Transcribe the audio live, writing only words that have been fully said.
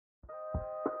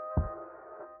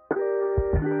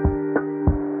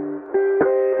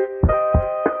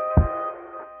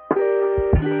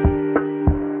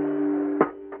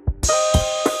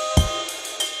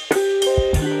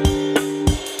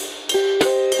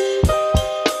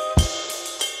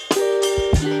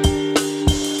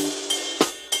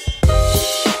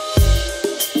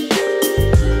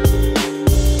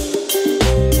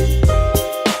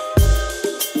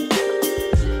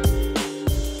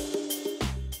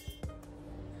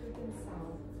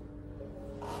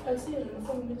I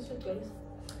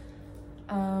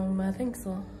think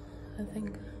so. I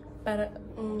think. But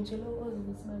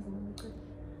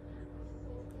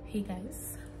hey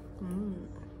guys.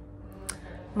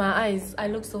 My eyes. I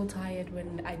look so tired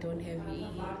when I don't have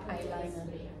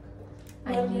eyeliner.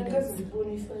 I need it.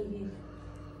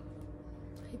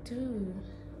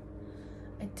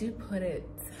 I do put it.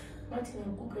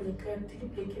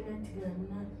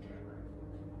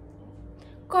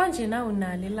 Konje na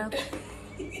unali la.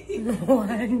 No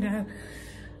wonder.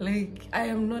 Like, I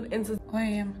am not into who I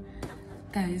am.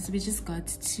 Guys, we just got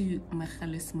to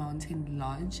Magalies Mountain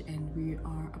Lodge and we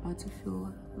are about to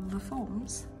fill the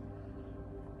forms.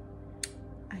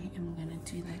 I am gonna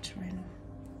do that right now.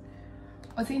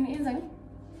 What's in it, Zani?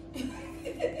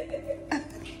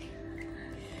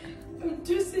 I'm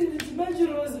just saying it's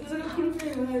dangerous because I'm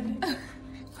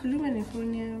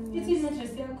It's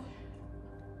in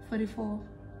 44.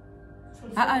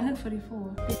 Not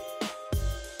 44.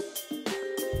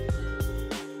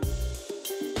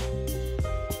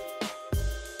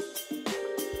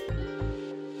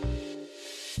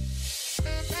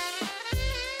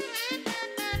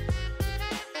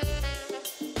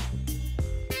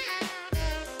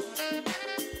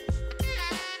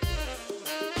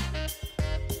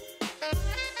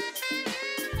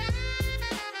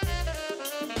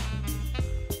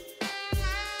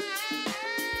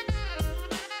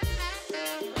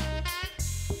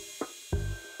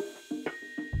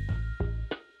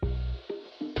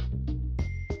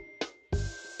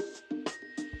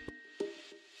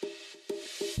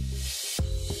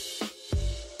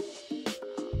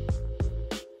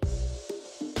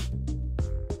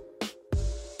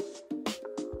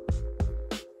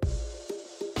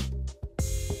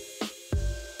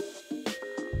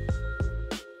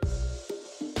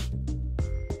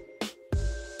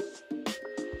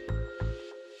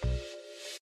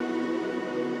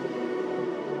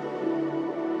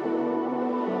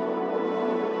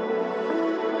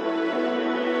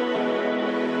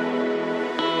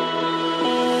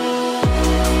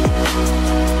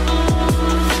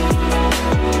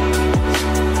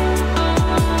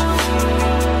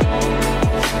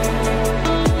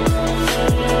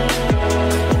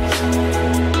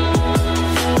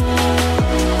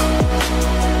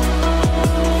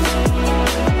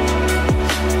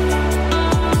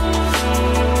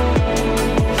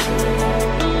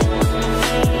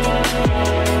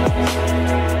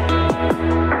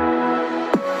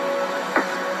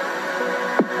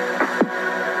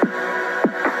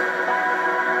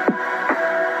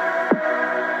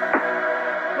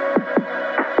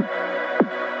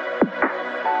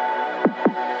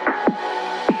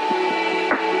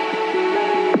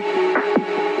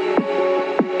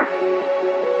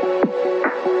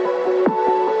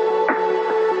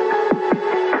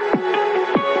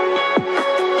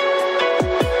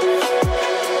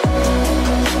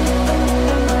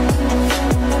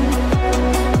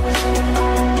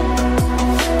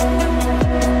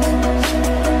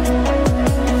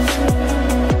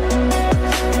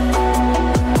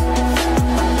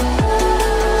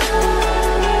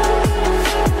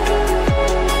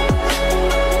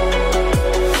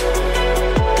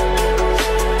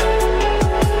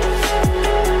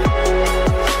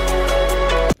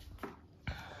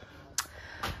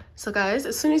 So guys,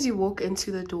 as soon as you walk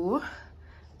into the door,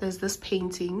 there's this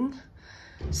painting.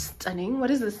 Stunning.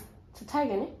 What is this? It's a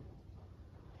tiger, eh?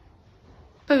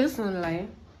 But it's not a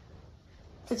lion.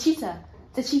 It's a cheetah.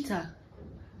 It's a cheetah.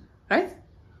 Right?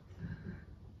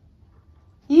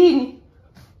 Yee.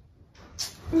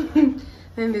 Then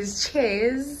there's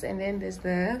chairs, and then there's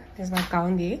my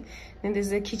gown there. Then there's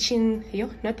the kitchen.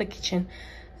 Yo, not the kitchen.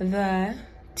 The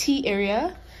tea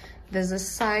area. There's a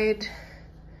side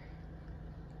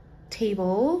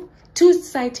table, 2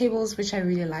 side tables, which I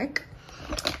really like.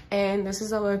 And this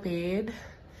is our bed,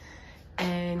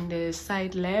 and the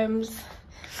side lamps.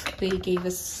 They gave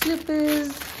us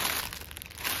slippers.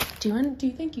 Do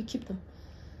you think you keep them?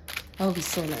 That would be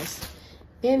so nice.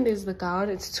 Then there's the gown.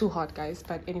 It's too hot, guys,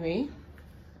 but anyway,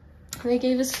 they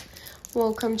gave us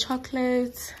welcome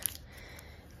chocolates,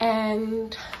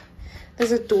 and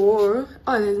there's a door.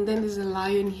 Oh, and then there's a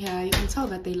lion here. You can tell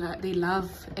that they love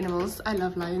animals. I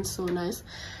love lions, so nice.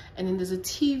 And then there's a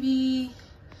TV,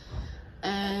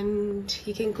 and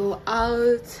you can go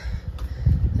out.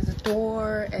 There's a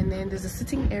door, and then there's a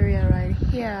sitting area right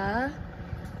here,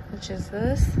 which is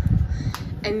this.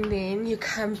 And then you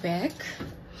come back,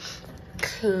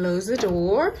 close the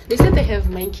door. They said they have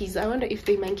monkeys. I wonder if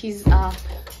the monkeys are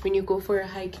when you go for a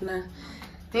hike now.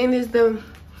 Then there's the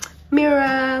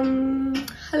mirror.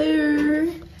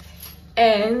 Hello.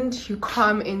 And you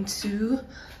come into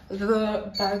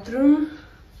the bathroom.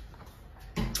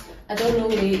 I don't know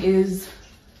where it is.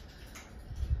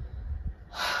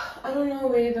 I don't know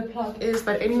where the plug is,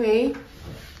 but anyway,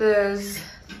 there's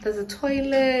a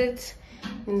toilet,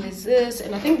 and there's this,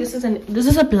 and I think this is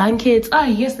a blanket. Ah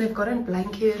yes, they've gotten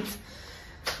blankets,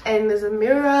 and there's a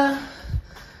mirror,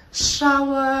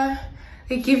 shower.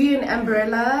 They give you an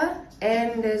umbrella,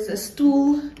 and there's a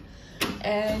stool,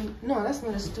 and no, that's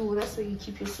not a stool, that's where you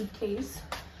keep your suitcase.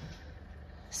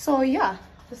 So yeah,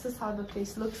 this is how the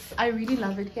place looks. I really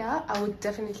love it here. I would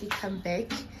definitely come back.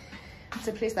 It's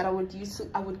a place that I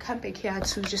would come back here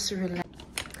to just to relax.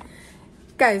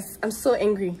 Guys, I'm so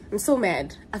angry. I'm so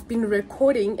mad. I've been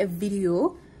recording a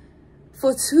video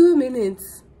for 2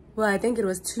 minutes. Well, I think it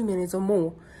was 2 minutes or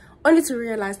more, only to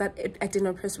realize that I did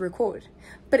not press record.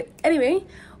 But anyway,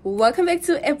 welcome back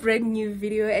to a brand new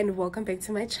video, and welcome back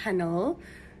to my channel.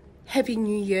 Happy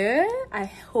New Year. I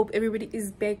hope everybody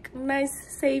is back nice,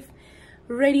 safe,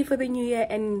 ready for the new year,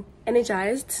 and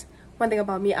energized. One thing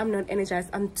about me, I'm not energized.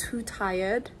 I'm too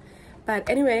tired. But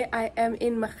anyway, I am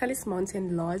in Magalies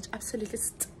Mountain Lodge. Absolutely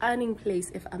stunning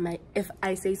place, if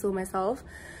I say so myself.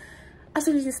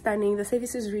 Absolutely stunning. The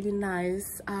service is really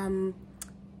nice.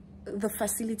 The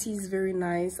facility is very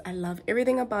nice. I love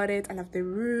everything about it. I love the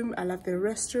room. I love the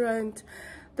restaurant.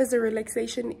 There's a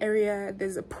relaxation area.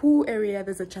 There's a pool area.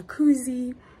 There's a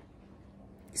jacuzzi.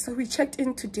 So we checked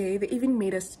in today. They even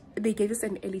gave us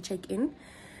an early check-in,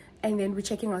 and then we're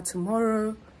checking out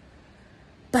tomorrow.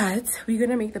 But we're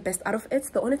gonna make the best out of it.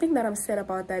 The only thing that I'm sad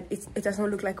about that it doesn't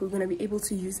look like we're gonna be able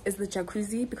to use is the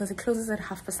jacuzzi, because it closes at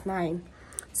 9:30.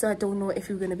 So I don't know if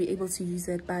we're gonna be able to use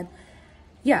it. But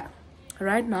yeah,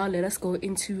 right now let us go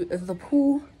into the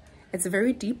pool. It's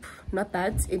very deep. Not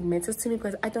that it matters to me,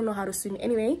 because I don't know how to swim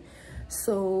anyway.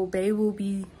 So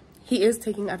babe he is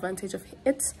taking advantage of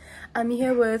it. I'm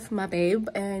here with my babe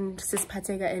and sis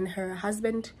Patega and her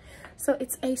husband. So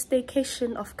it's a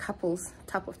staycation of couples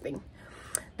type of thing.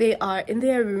 They are in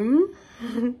their room.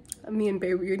 Me and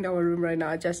babe, we're in our room right now.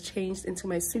 I just changed into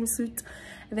my swimsuit.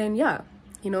 And then yeah,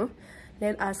 you know,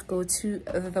 let us go to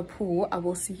the pool. I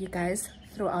will see you guys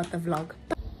throughout the vlog.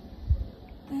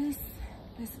 This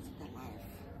is the life.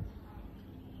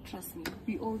 Trust me,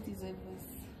 we all deserve this.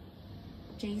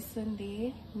 Jason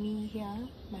there, me here,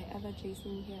 my other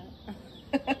Jason here.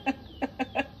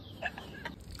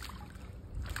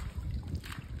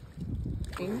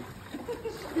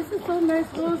 This is so nice,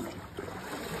 girls.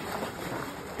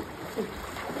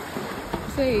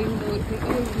 Saying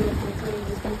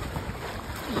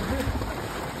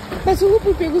but who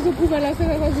prepares to put a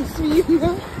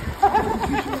swim?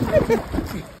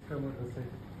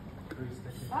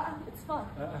 It's fun.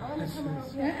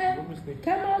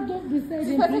 Come out, don't be sad.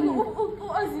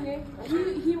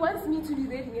 He wants me to be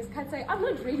ready. His cat say, I'm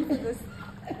not ready for this.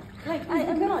 Like, I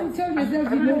am not. Tell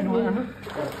yourself you know.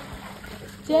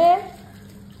 Jay.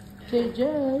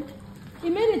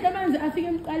 Immediately, I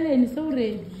think I'm so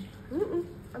ready.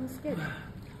 I'm scared.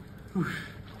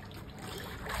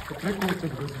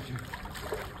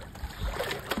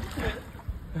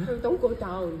 Don't go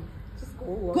down. Just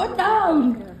go. Go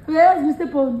down. Where's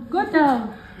Mr. Pond? Go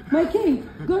down. My king,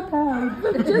 go down.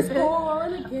 Just go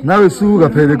on again. Now it's sugar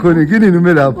pele koni gini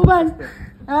numela.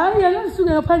 Ah, you're not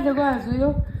sugar pele kwazo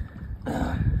yo.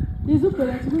 It's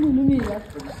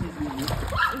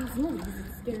not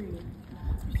scary.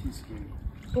 It's scary.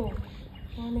 Go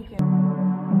on again.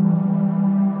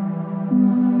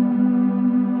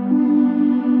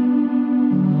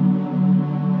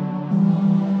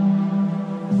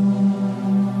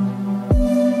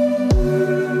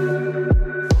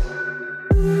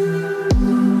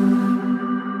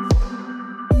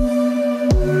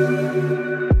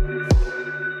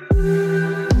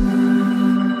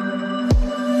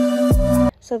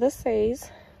 So this says,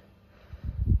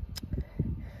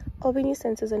 open your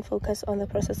senses and focus on the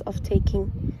process of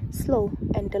taking slow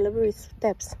and deliberate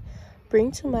steps.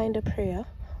 Bring to mind a prayer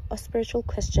or spiritual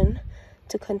question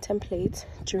to contemplate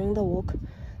during the walk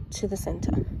to the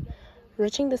center.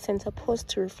 Reaching the center, pause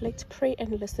to reflect, pray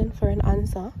and listen for an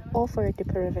answer or for a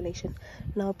deeper revelation.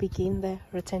 Now begin the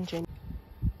return journey.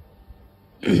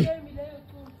 It's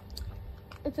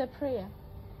a prayer.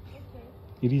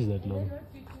 It is that long.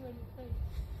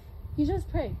 You just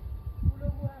pray.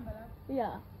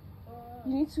 Yeah.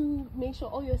 You need to make sure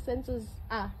all your senses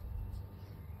are.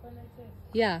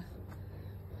 Yeah.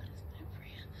 What is my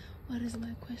prayer? What is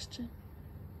my question?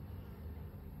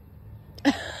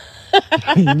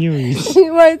 I knew it.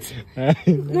 What?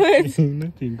 What?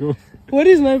 Nothing. Go. What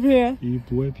is my prayer? You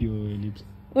wipe your lips.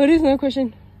 What is my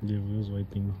question? Yeah, I was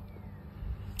wiping.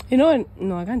 You know what?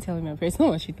 No, I can't tell you my prayer. It's not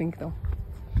what you think though.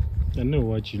 I know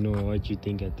what you know, what you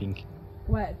think I think.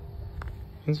 What?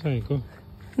 That's fine, go.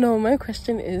 No, my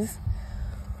question is,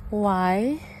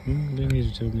 why Don't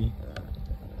need to tell me.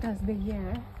 does the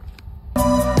hair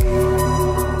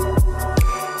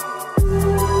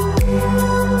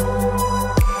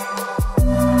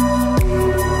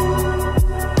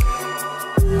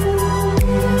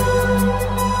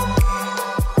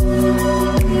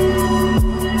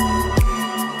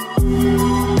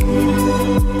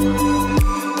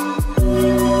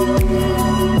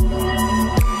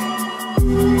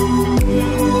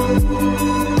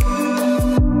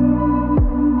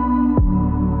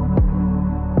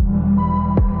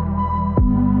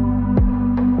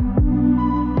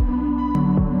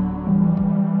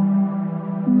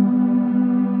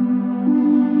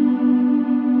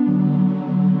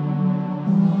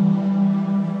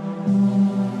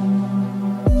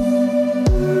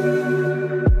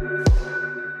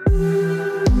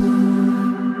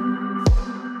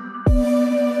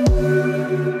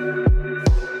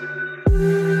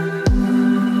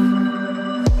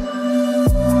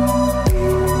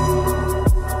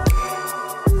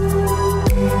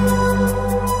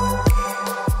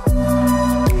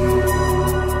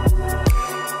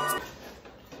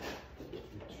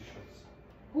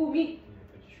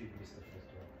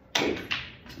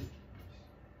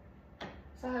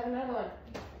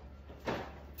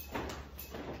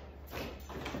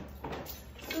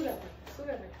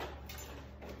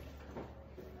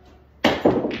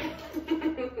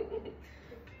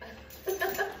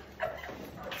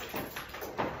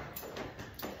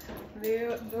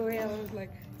the way I was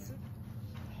like,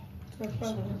 no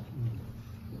problem.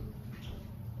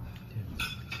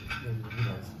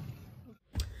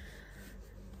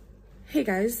 Hey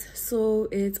guys, so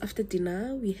it's after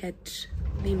dinner. We had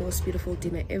the most beautiful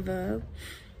dinner ever.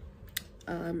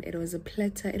 It was a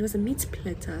platter, it was a meat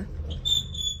platter,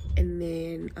 and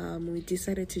then we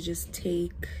decided to just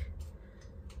take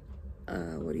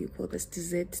what do you call this,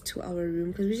 dessert to our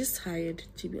room because we're just tired,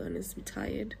 to be honest. We're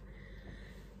tired.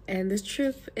 And this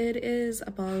trip, it is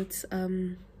about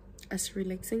us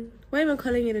relaxing. Why am I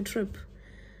calling it a trip?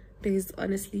 Because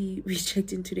honestly, we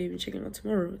checked in today, we're checking out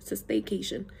tomorrow. It's a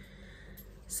staycation.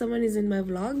 Someone is in my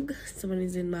vlog, someone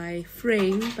is in my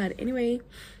frame, but anyway.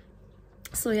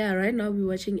 So yeah, right now we're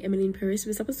watching Emily in Paris.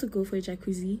 We're supposed to go for a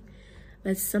jacuzzi,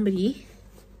 but somebody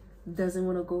doesn't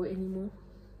want to go anymore.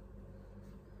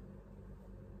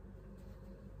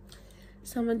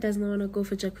 Someone doesn't want to go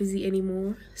for jacuzzi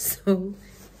anymore. So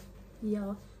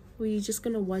yeah, we're just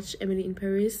gonna watch Emily in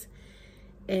Paris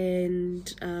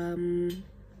and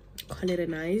call it a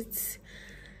night.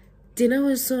 Dinner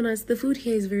was so nice. The food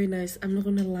here is very nice, I'm not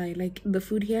gonna lie. Like, the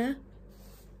food here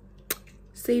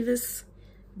savors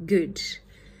good.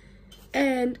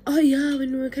 And oh yeah,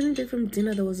 when we were coming back from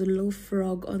dinner, there was a little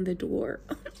frog on the door.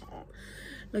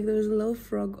 Like, there was a little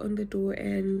frog on the door,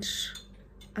 and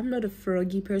I'm not a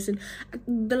froggy person.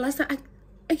 The last time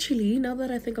actually, now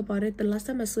that I think about it, the last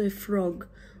time I saw a frog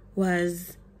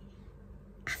was,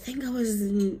 I think I was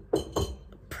in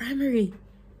primary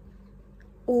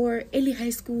or early high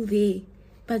school there.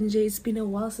 But it's been a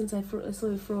while since I saw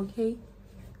a frog. Hey,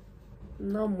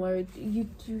 now I'm worried. You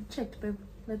checked, babe,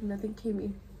 but nothing came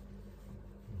in.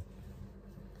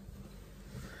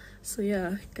 So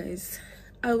yeah, guys,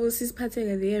 I was just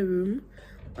partying at their room.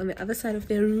 On the other side of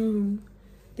their room,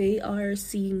 they are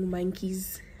seeing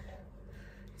monkeys.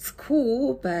 It's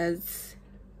cool, but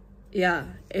yeah,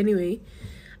 anyway,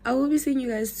 I will be seeing you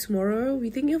guys tomorrow. We're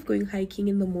thinking of going hiking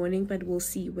in the morning, but we'll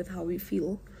see with how we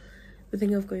feel. We're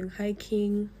thinking of going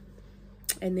hiking,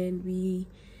 and then we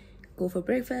go for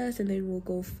breakfast, and then we'll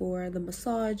go for the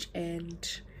massage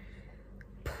and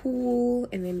pool,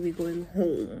 and then we're going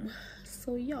home.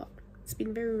 So yeah, it's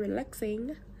been very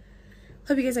relaxing.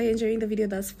 Hope you guys are enjoying the video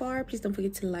thus far. Please don't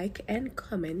forget to like and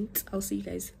comment. I'll see you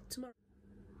guys tomorrow.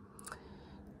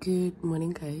 Good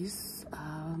morning, guys.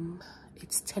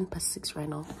 It's 6:10 right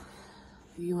now.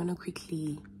 If you want to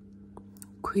quickly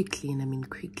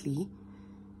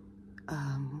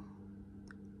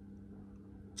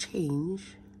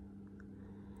change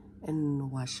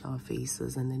and wash our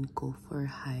faces and then go for a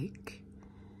hike.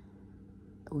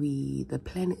 The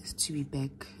plan is to be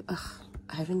back.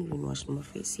 I haven't even washed my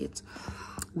face yet.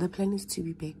 The plan is to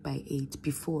be back by 8,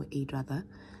 before 8 rather,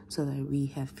 so that we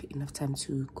have enough time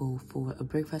to go for a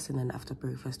breakfast, and then after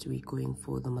breakfast we're going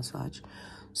for the massage.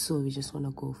 So we just want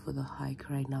to go for the hike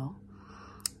right now.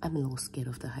 I'm a little scared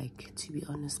of the hike, to be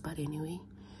honest, but anyway,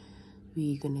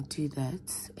 we're gonna do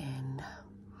that and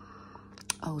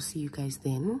I'll see you guys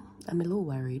then. I'm a little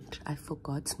worried. I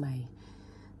forgot my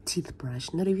teeth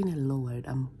brush. Not even a little worried,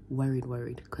 I'm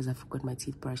worried because I forgot my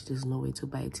teeth brush. There's no way to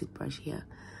buy a teeth brush here,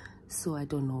 so I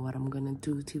don't know what I'm gonna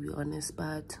do, to be honest,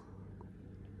 but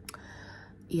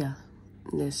yeah,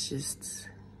 let's just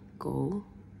go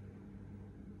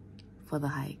for the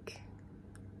hike.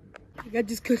 I got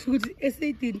this question.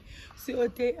 S18. So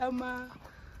okay, I'm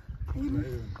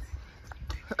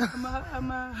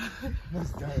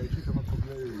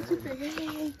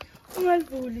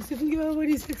ungalvuli sifungiwe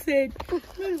ukuthi sekuseni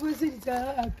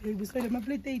ngikwesenza aphe bisele ama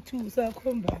plate ay2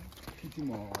 sakhomba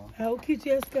hawu khithi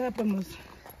yaskapa mos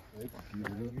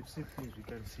You sit please, we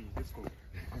can see. Let's go.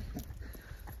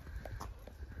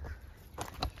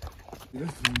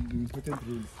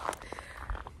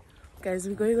 Guys,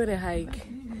 we're going on a hike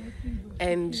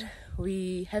and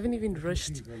we haven't even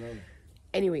rushed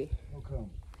anyway,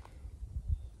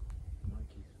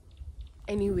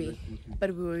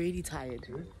 but we were already tired.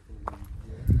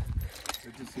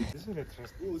 This is a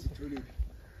trust.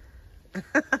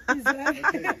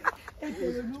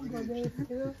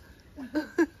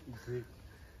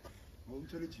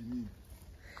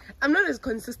 I'm not as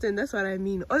consistent, that's what I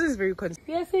mean. Oz is very consistent.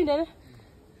 Yes, that.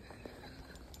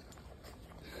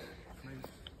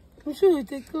 I'm sure you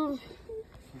take off.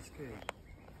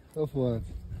 Of what?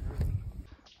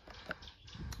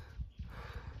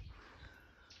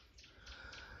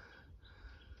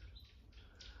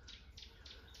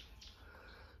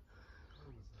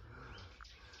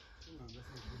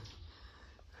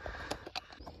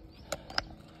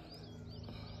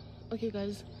 Okay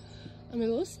guys, I'm a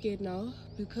little scared now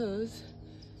because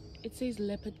it says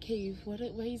leopard cave. Why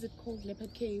is it called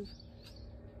leopard cave?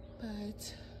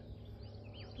 But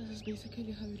this is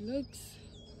basically how it looks.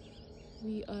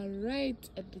 We are right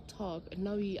at the top and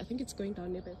now I think it's going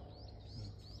down a bit.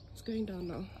 It's going down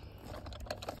now.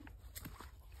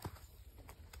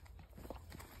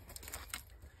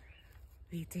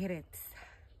 We did it.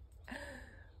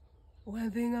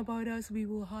 One thing about us, we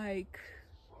will hike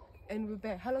and we're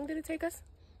back. How long did it take us?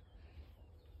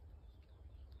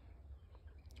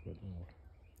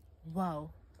 Wow.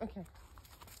 Okay.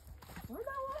 1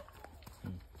 hour?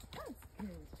 That's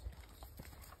good.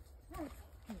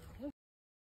 That's good.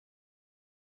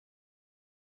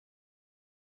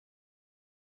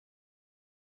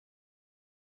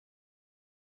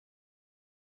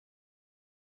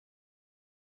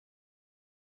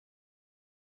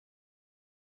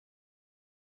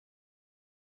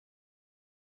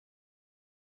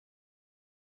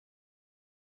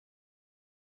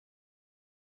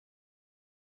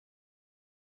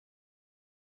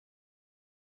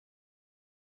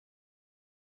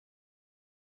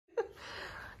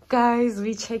 Guys,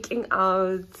 we're checking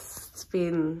out. It's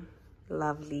been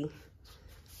lovely.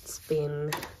 It's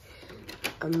been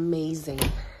amazing.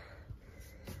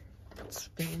 It's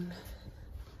been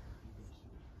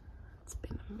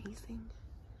amazing.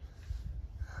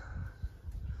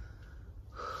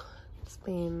 It's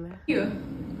been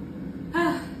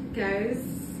guys,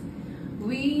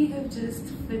 we have just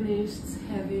finished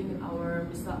having our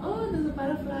massage. Oh, there's a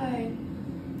butterfly.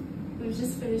 We've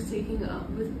just finished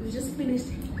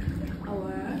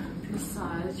our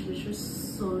massage, which was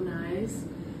so nice,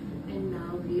 and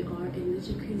now we are in the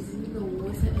jacuzzi. The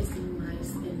water is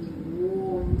nice and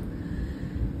warm,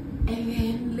 and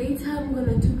then later I'm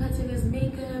gonna do Patika's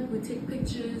makeup. We'll take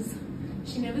pictures.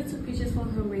 She never took pictures for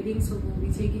her wedding, so we'll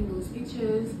be taking those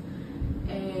pictures,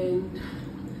 and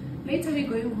later we're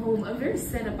going home. I'm very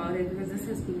sad about it because this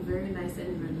has been very nice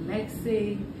and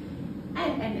relaxing,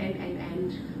 and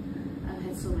I've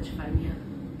had so much fun here.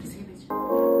 Just